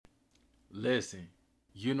Listen,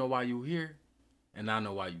 you know why you here, and I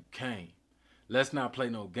know why you came. Let's not play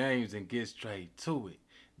no games and get straight to it.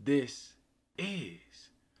 This is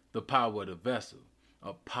the Power of the Vessel,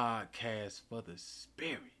 a podcast for the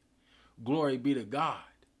spirit. Glory be to God.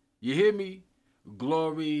 You hear me?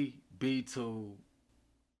 Glory be to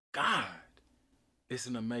God. It's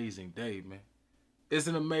an amazing day, man. It's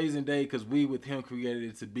an amazing day because we with Him created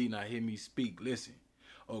it to be. Now hear me speak. Listen,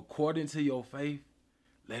 according to your faith,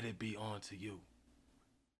 let it be unto you.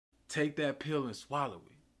 Take that pill and swallow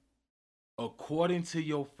it. According to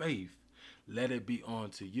your faith, let it be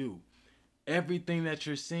unto you. Everything that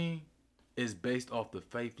you're seeing is based off the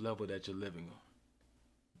faith level that you're living on.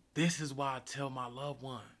 This is why I tell my loved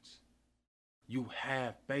ones, you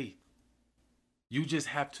have faith. You just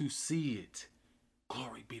have to see it.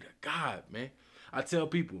 Glory be to God, man. I tell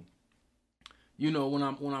people, when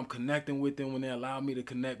I'm connecting with them, when they allow me to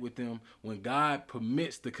connect with them, when God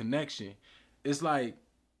permits the connection, it's like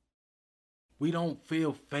we don't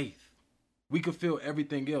feel faith. We could feel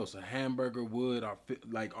everything else, a hamburger would,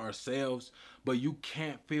 like ourselves, but you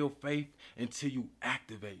can't feel faith until you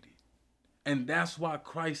activate it. And that's why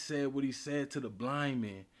Christ said what he said to the blind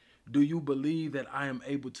men. Do you believe that I am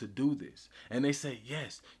able to do this? And they say,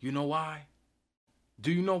 yes. You know why?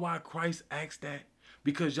 Do you know why Christ asked that?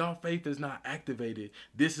 Because y'all faith is not activated.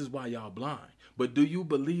 This is why y'all blind. But do you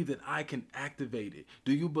believe that I can activate it?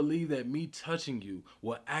 Do you believe that me touching you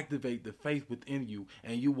will activate the faith within you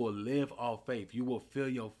and you will live off faith? You will feel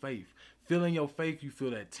your faith. Feeling your faith, you feel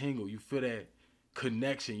that tingle. You feel that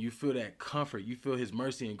connection. You feel that comfort. You feel his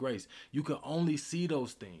mercy and grace. You can only see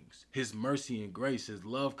those things, his mercy and grace, his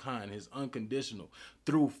love kind, his unconditional,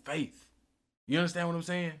 through faith. You understand what I'm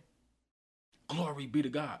saying? Glory be to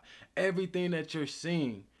God. Everything that you're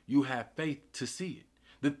seeing, you have faith to see it.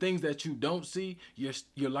 The things that you don't see,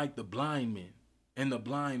 you're like the blind men and the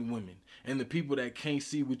blind women and the people that can't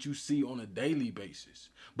see what you see on a daily basis.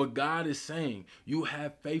 But God is saying you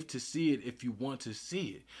have faith to see it if you want to see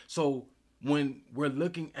it. So when we're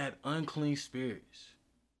looking at unclean spirits,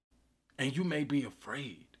 and you may be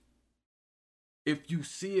afraid, if you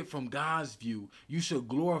see it from God's view, you should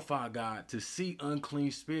glorify God to see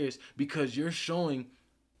unclean spirits because you're showing,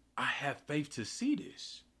 I have faith to see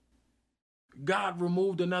this. God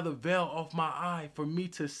removed another veil off my eye for me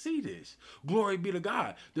to see this. Glory be to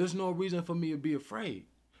God. There's no reason for me to be afraid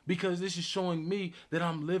because this is showing me that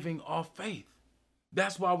I'm living off faith.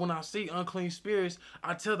 That's why when I see unclean spirits,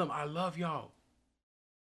 I tell them, I love y'all.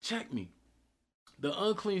 Check me. The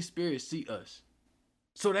unclean spirits see us.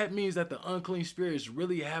 So that means that the unclean spirits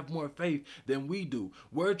really have more faith than we do.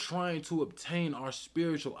 We're trying to obtain our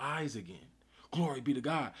spiritual eyes again. Glory be to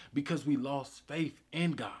God, because we lost faith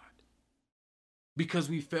in God. Because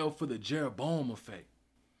we fell for the Jeroboam effect.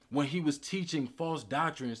 When he was teaching false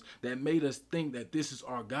doctrines that made us think that this is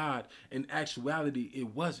our God, in actuality,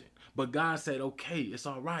 it wasn't. But God said, okay, it's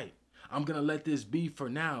all right. I'm going to let this be for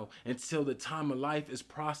now until the time of life is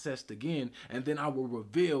processed again. And then I will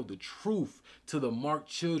reveal the truth to the marked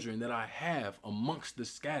children that I have amongst the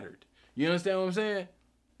scattered. You understand what I'm saying?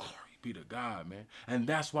 Glory be to God, man. And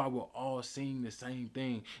that's why we're all seeing the same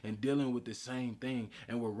thing and dealing with the same thing.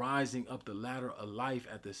 And we're rising up the ladder of life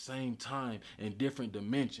at the same time in different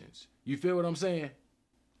dimensions. You feel what I'm saying?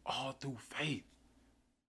 All through faith.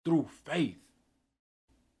 Through faith.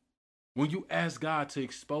 When you ask God to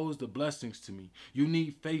expose the blessings to me, you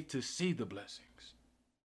need faith to see the blessings.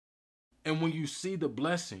 And when you see the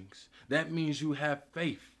blessings, that means you have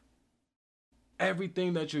faith.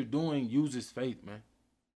 Everything that you're doing uses faith, man.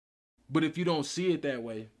 But if you don't see it that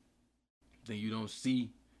way, then you don't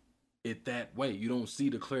see it that way. You don't see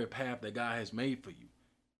the clear path that God has made for you.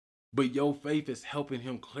 But your faith is helping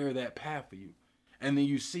him clear that path for you. And then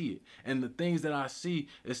you see it. And the things that I see,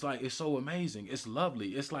 it's like, it's so amazing. It's lovely.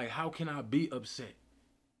 It's like, how can I be upset?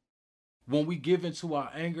 When we give into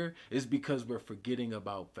our anger, it's because we're forgetting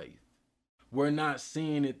about faith. We're not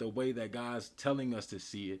seeing it the way that God's telling us to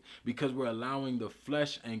see it because we're allowing the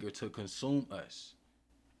flesh anger to consume us.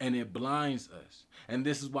 And it blinds us. And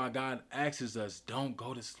this is why God asks us, don't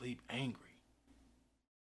go to sleep angry.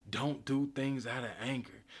 Don't do things out of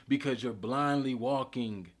anger because you're blindly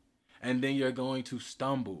walking. And then you're going to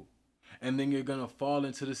stumble. And then you're going to fall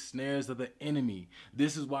into the snares of the enemy.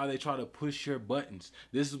 This is why they try to push your buttons.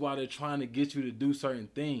 This is why they're trying to get you to do certain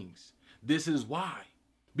things. This is why.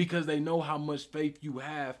 Because they know how much faith you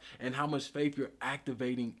have and how much faith you're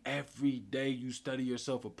activating every day you study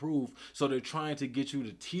yourself approved. So they're trying to get you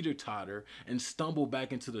to teeter-totter and stumble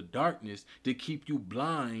back into the darkness to keep you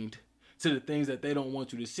blind to the things that they don't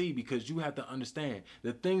want you to see. Because you have to understand,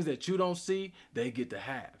 the things that you don't see, they get to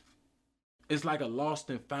have. It's like a lost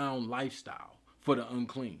and found lifestyle for the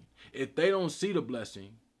unclean. If they don't see the blessing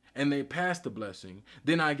and they pass the blessing,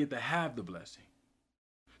 then I get to have the blessing.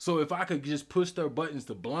 So if I could just push their buttons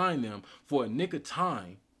to blind them for a nick of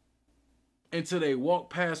time until they walk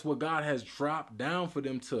past what God has dropped down for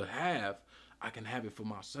them to have, I can have it for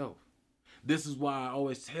myself. This is why I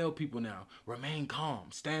always tell people now, remain calm,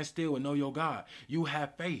 stand still and know your God. You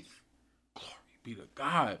have faith. Glory be to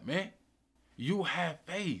God, man. You have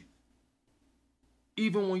faith.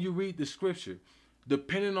 Even when you read the scripture,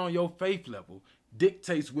 depending on your faith level,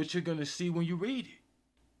 dictates what you're going to see when you read it.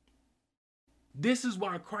 This is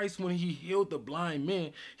why Christ, when he healed the blind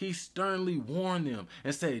men, he sternly warned them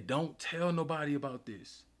and said, don't tell nobody about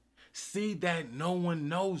this. See that no one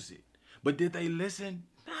knows it. But did they listen?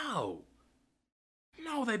 No.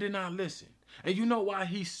 No, they did not listen. And you know why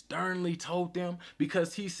he sternly told them?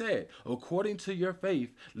 Because he said, according to your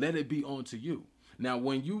faith, let it be unto you. Now,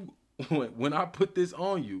 when I put this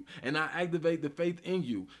on you and I activate the faith in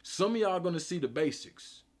you, some of y'all are going to see the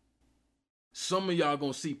basics. Some of y'all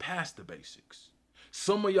going to see past the basics.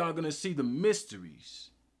 Some of y'all going to see the mysteries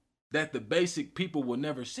that the basic people will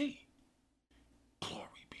never see.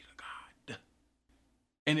 Glory be to God.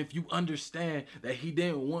 And if you understand that he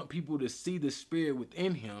didn't want people to see the spirit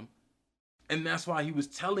within him, and that's why he was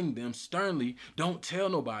telling them sternly, don't tell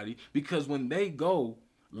nobody, because when they go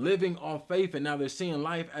living off faith and now they're seeing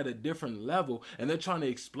life at a different level and they're trying to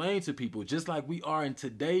explain to people, just like we are in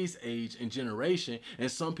today's age and generation, and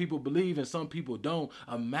some people believe and some people don't.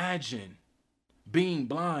 Imagine being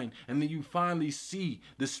blind and then you finally see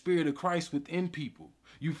the spirit of Christ within people.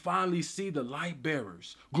 You finally see the light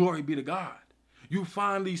bearers. Glory be to God. You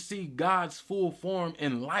finally see God's full form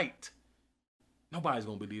in light. Nobody's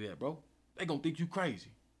gonna believe that, bro. They're gonna think you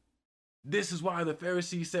crazy. This is why the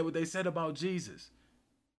Pharisees said what they said about Jesus.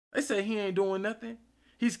 They say he ain't doing nothing.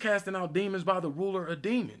 He's casting out demons by the ruler of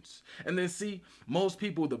demons. And then see, most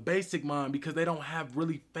people, the basic mind, because they don't have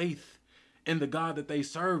really faith in the God that they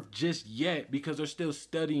serve just yet, because they're still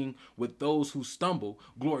studying with those who stumble.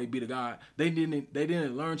 Glory be to God. They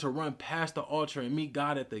didn't learn to run past the altar and meet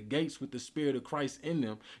God at the gates with the spirit of Christ in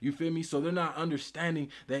them. You feel me? So they're not understanding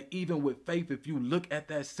that even with faith, if you look at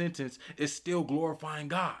that sentence, it's still glorifying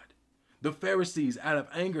God. The Pharisees, out of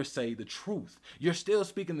anger, say the truth. You're still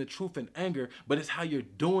speaking the truth in anger, but it's how you're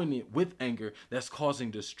doing it with anger that's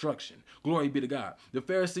causing destruction. Glory be to God. The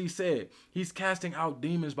Pharisees said he's casting out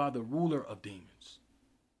demons by the ruler of demons.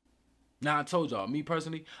 Now, I told y'all, me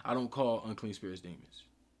personally, I don't call unclean spirits demons.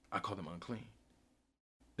 I call them unclean.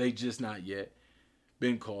 They just not yet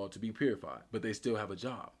been called to be purified, but they still have a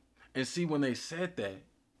job. And see, when they said that,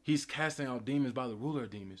 he's casting out demons by the ruler of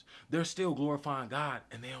demons, they're still glorifying God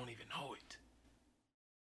and they don't even know it.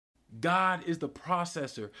 God is the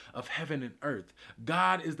processor of heaven and earth.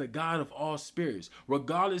 God is the God of all spirits,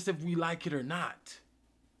 regardless if we like it or not.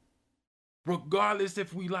 Regardless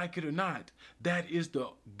if we like it or not, that is the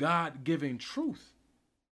God-given truth.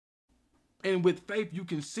 And with faith, you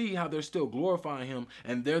can see how they're still glorifying him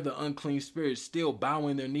and they're the unclean spirits still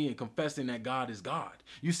bowing their knee and confessing that God is God.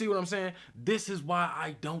 You see what I'm saying? This is why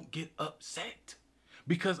I don't get upset,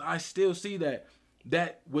 because I still see that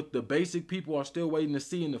what the basic people are still waiting to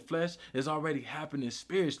see in the flesh is already happening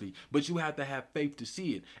spiritually, but you have to have faith to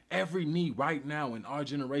see it. Every knee right now in our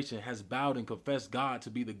generation has bowed and confessed God to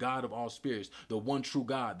be the God of all spirits, the one true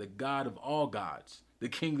God, the God of all gods, the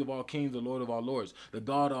King of all kings, the Lord of all lords, the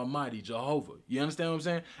God Almighty, Jehovah. You understand what I'm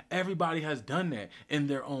saying? Everybody has done that in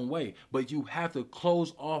their own way, but you have to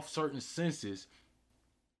close off certain senses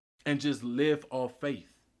and just live off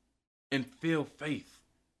faith and feel faith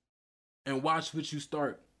and watch what you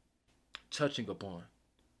start touching upon.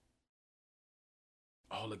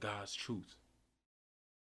 All of God's truth.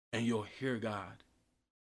 And you'll hear God.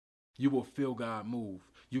 You will feel God move.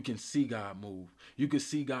 You can see God move. You can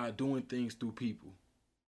see God doing things through people.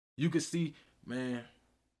 You can see, man,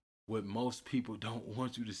 what most people don't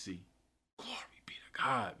want you to see. Glory be to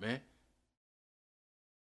God, man.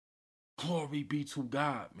 Glory be to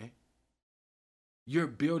God, man. You're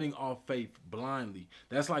building off faith blindly.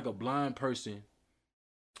 That's like a blind person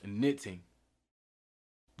knitting.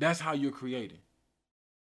 That's how you're creating.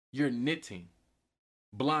 You're knitting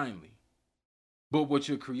blindly. But what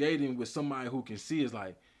you're creating with somebody who can see is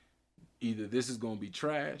like, either this is going to be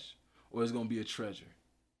trash or it's going to be a treasure.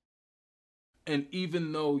 And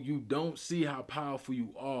even though you don't see how powerful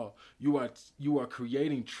you are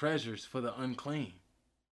creating treasures for the unclean.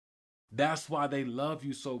 That's why they love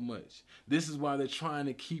you so much. This is why they're trying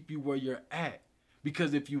to keep you where you're at.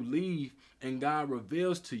 Because if you leave and God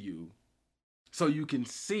reveals to you so you can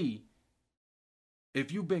see,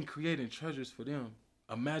 if you've been creating treasures for them,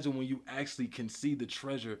 Imagine when you actually can see the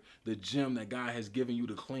treasure, the gem that God has given you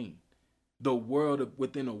to clean, the world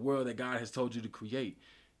within a world that God has told you to create.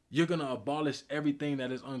 You're going to abolish everything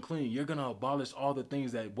that is unclean. You're going to abolish all the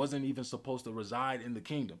things that wasn't even supposed to reside in the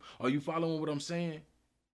kingdom. Are you following what I'm saying?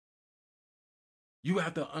 You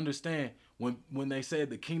have to understand when they said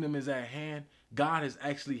the kingdom is at hand, God has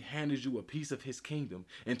actually handed you a piece of his kingdom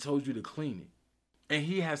and told you to clean it. And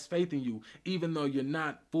he has faith in you, even though you're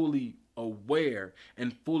not fully aware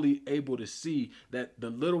and fully able to see that the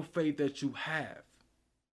little faith that you have,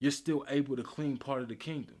 you're still able to clean part of the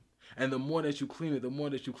kingdom. And the more that you clean it,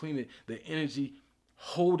 the energy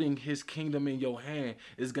holding his kingdom in your hand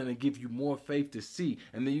is going to give you more faith to see.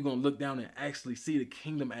 And then you're going to look down and actually see the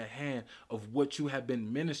kingdom at hand of what you have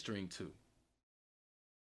been ministering to.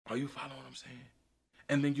 Are you following what I'm saying?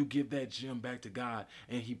 And then you give that gem back to God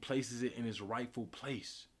and he places it in its rightful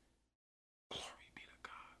place. Glory be to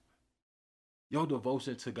God. Your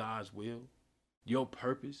devotion to God's will, your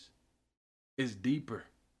purpose is deeper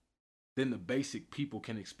than the basic people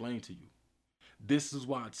can explain to you. This is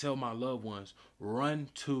why I tell my loved ones, run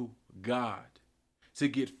to God to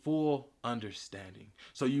get full understanding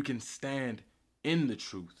so you can stand in the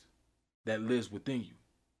truth that lives within you.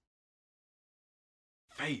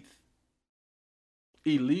 Faith.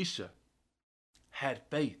 Elisha had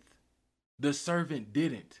faith. The servant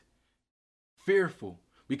didn't. Fearful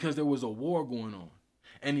because there was a war going on.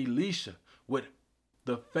 And Elisha, with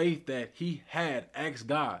the faith that he had, asked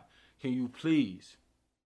God, can you please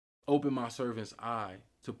open my servant's eye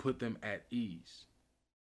to put them at ease?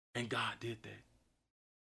 And God did that.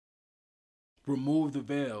 Remove the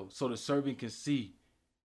veil so the servant can see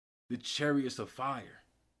the chariots of fire.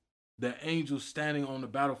 The angels standing on the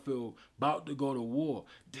battlefield about to go to war.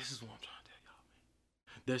 This is what I'm trying to tell y'all,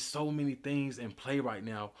 man. There's so many things in play right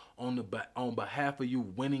now on behalf of you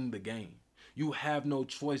winning the game. You have no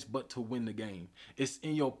choice but to win the game. It's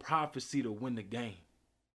in your prophecy to win the game.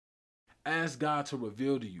 Ask God to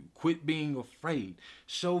reveal to you. Quit being afraid.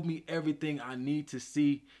 Show me everything I need to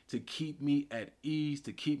see to keep me at ease,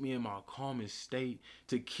 to keep me in my calmest state,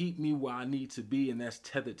 to keep me where I need to be, and that's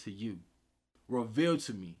tethered to you. Reveal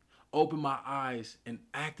to me. Open my eyes and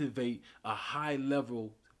activate a high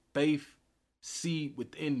level faith seed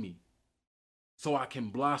within me so I can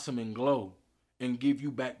blossom and glow and give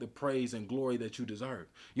you back the praise and glory that you deserve.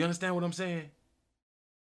 You understand what I'm saying?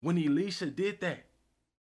 When Elisha did that,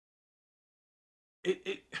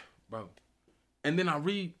 bro. And then I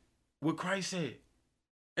read what Christ said.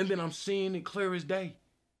 And then I'm seeing it clear as day.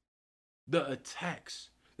 The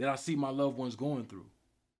attacks that I see my loved ones going through,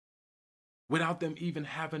 without them even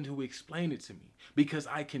having to explain it to me, because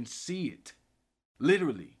I can see it.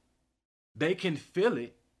 Literally. They can feel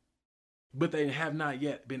it, but they have not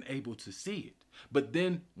yet been able to see it. But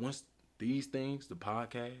then once these things, the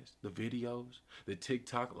podcasts, the videos, the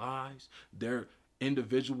TikTok lives, their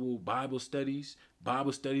individual Bible studies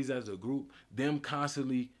as a group, them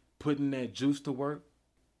constantly putting that juice to work.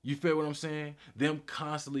 You feel what I'm saying? Them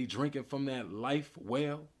constantly drinking from that life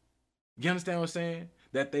well. You understand what I'm saying?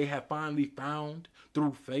 That they have finally found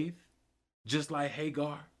through faith, just like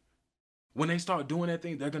Hagar. When they start doing that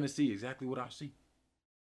thing, they're going to see exactly what I see.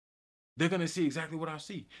 They're going to see exactly what I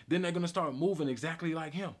see. Then they're going to start moving exactly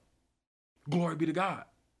like him. Glory be to God.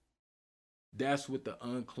 That's what the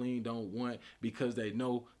unclean don't want, because they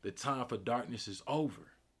know the time for darkness is over.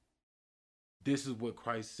 This is what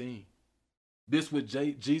Christ seen. This is what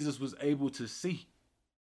Jesus was able to see.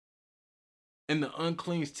 And the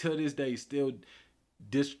uncleans till this day still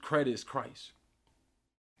discredits Christ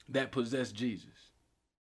that possessed Jesus.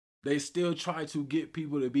 They still try to get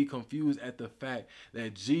people to be confused at the fact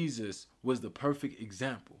that Jesus was the perfect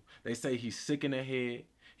example. They say he's sick in the head.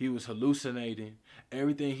 He was hallucinating.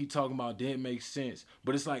 Everything he talking about didn't make sense.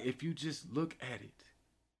 But it's like, if you just look at it,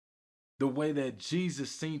 the way that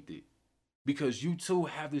Jesus seen it, because you too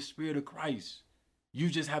have the Spirit of Christ. You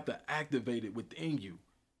just have to activate it within you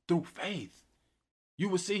through faith. You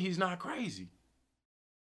will see he's not crazy.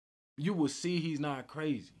 You will see he's not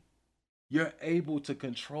crazy. You're able to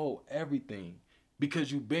control everything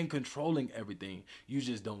because you've been controlling everything. You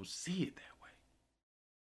just don't see it that way.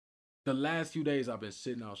 The last few days I've been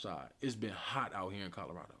sitting outside. It's been hot out here in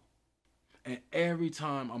Colorado. And every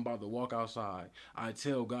time I'm about to walk outside, I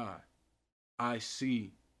tell God, I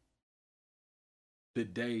see the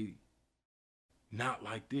day not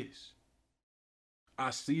like this.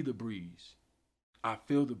 I see the breeze. I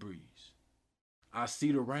feel the breeze. I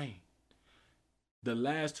see the rain. The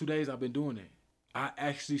last 2 days I've been doing it. I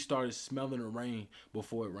actually started smelling the rain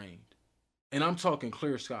before it rained. And I'm talking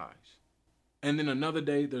clear skies. And then another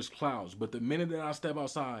day there's clouds. But the minute that I step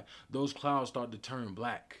outside, those clouds start to turn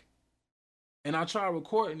black. And I try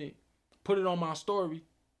recording it, put it on my story,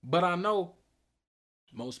 but I know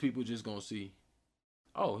most people just gonna see,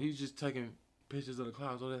 oh, he's just taking pictures of the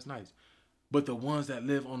clouds. Oh, that's nice. But the ones that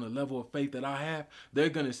live on the level of faith that I have, they're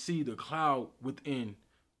gonna see the cloud within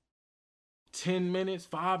 10 minutes,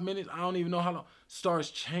 5 minutes, I don't even know how long,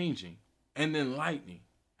 starts changing and then lightning.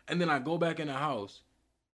 And then I go back in the house,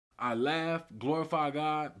 I laugh, glorify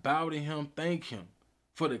God, bow to him, thank him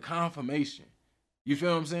for the confirmation. You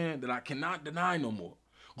feel what I'm saying? That I cannot deny no more.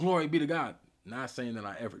 Glory be to God. Not saying that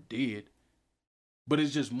I ever did, but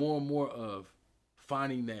it's just more and more of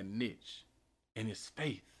finding that niche. And it's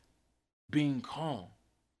faith, being calm,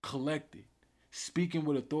 collected, speaking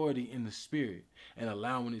with authority in the spirit, and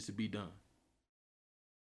allowing it to be done.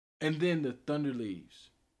 And then the thunder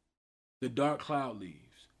leaves, the dark cloud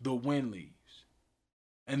leaves, the wind leaves.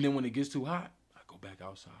 And then when it gets too hot, I go back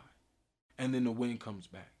outside. And then the wind comes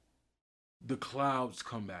back. The clouds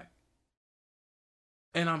come back.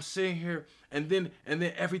 And I'm sitting here, and then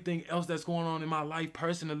everything else that's going on in my life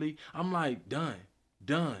personally, I'm like, done.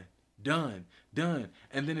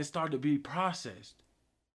 And then it started to be processed.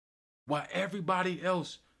 While everybody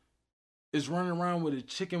else is running around with a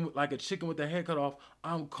chicken with their head cut off,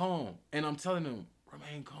 I'm calm. And I'm telling them,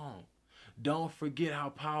 remain calm. Don't forget how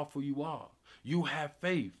powerful you are. You have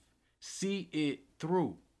faith. See it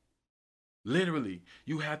through. Literally,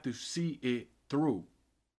 you have to see it through.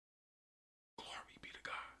 Glory be to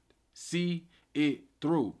God. See it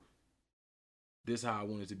through. This is how I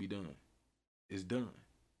want it to be done. It's done.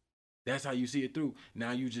 That's how you see it through.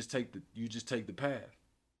 Now you just take the path.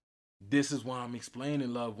 This is why I'm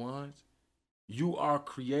explaining, loved ones. You are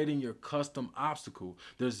creating your custom obstacle.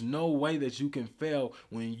 There's no way that you can fail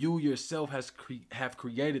when you yourself have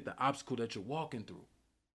created the obstacle that you're walking through.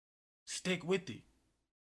 Stick with it.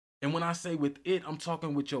 And when I say with it, I'm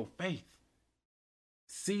talking with your faith.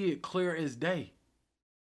 See it clear as day.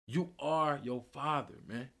 You are your Father,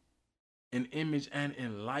 man. An image and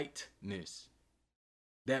in lightness.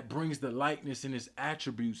 That brings the lightness and its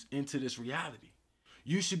attributes into this reality.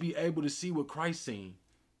 You should be able to see what Christ seen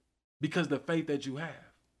because the faith that you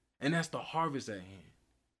have. And that's the harvest at hand.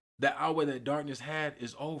 The hour that darkness had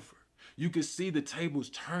is over. You can see the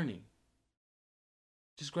tables turning.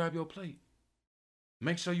 Just grab your plate.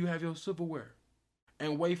 Make sure you have your silverware.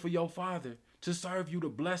 And wait for your Father to serve you the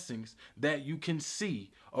blessings that you can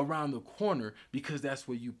see around the corner because that's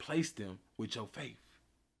where you place them with your faith.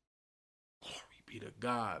 Glory be to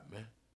God, man.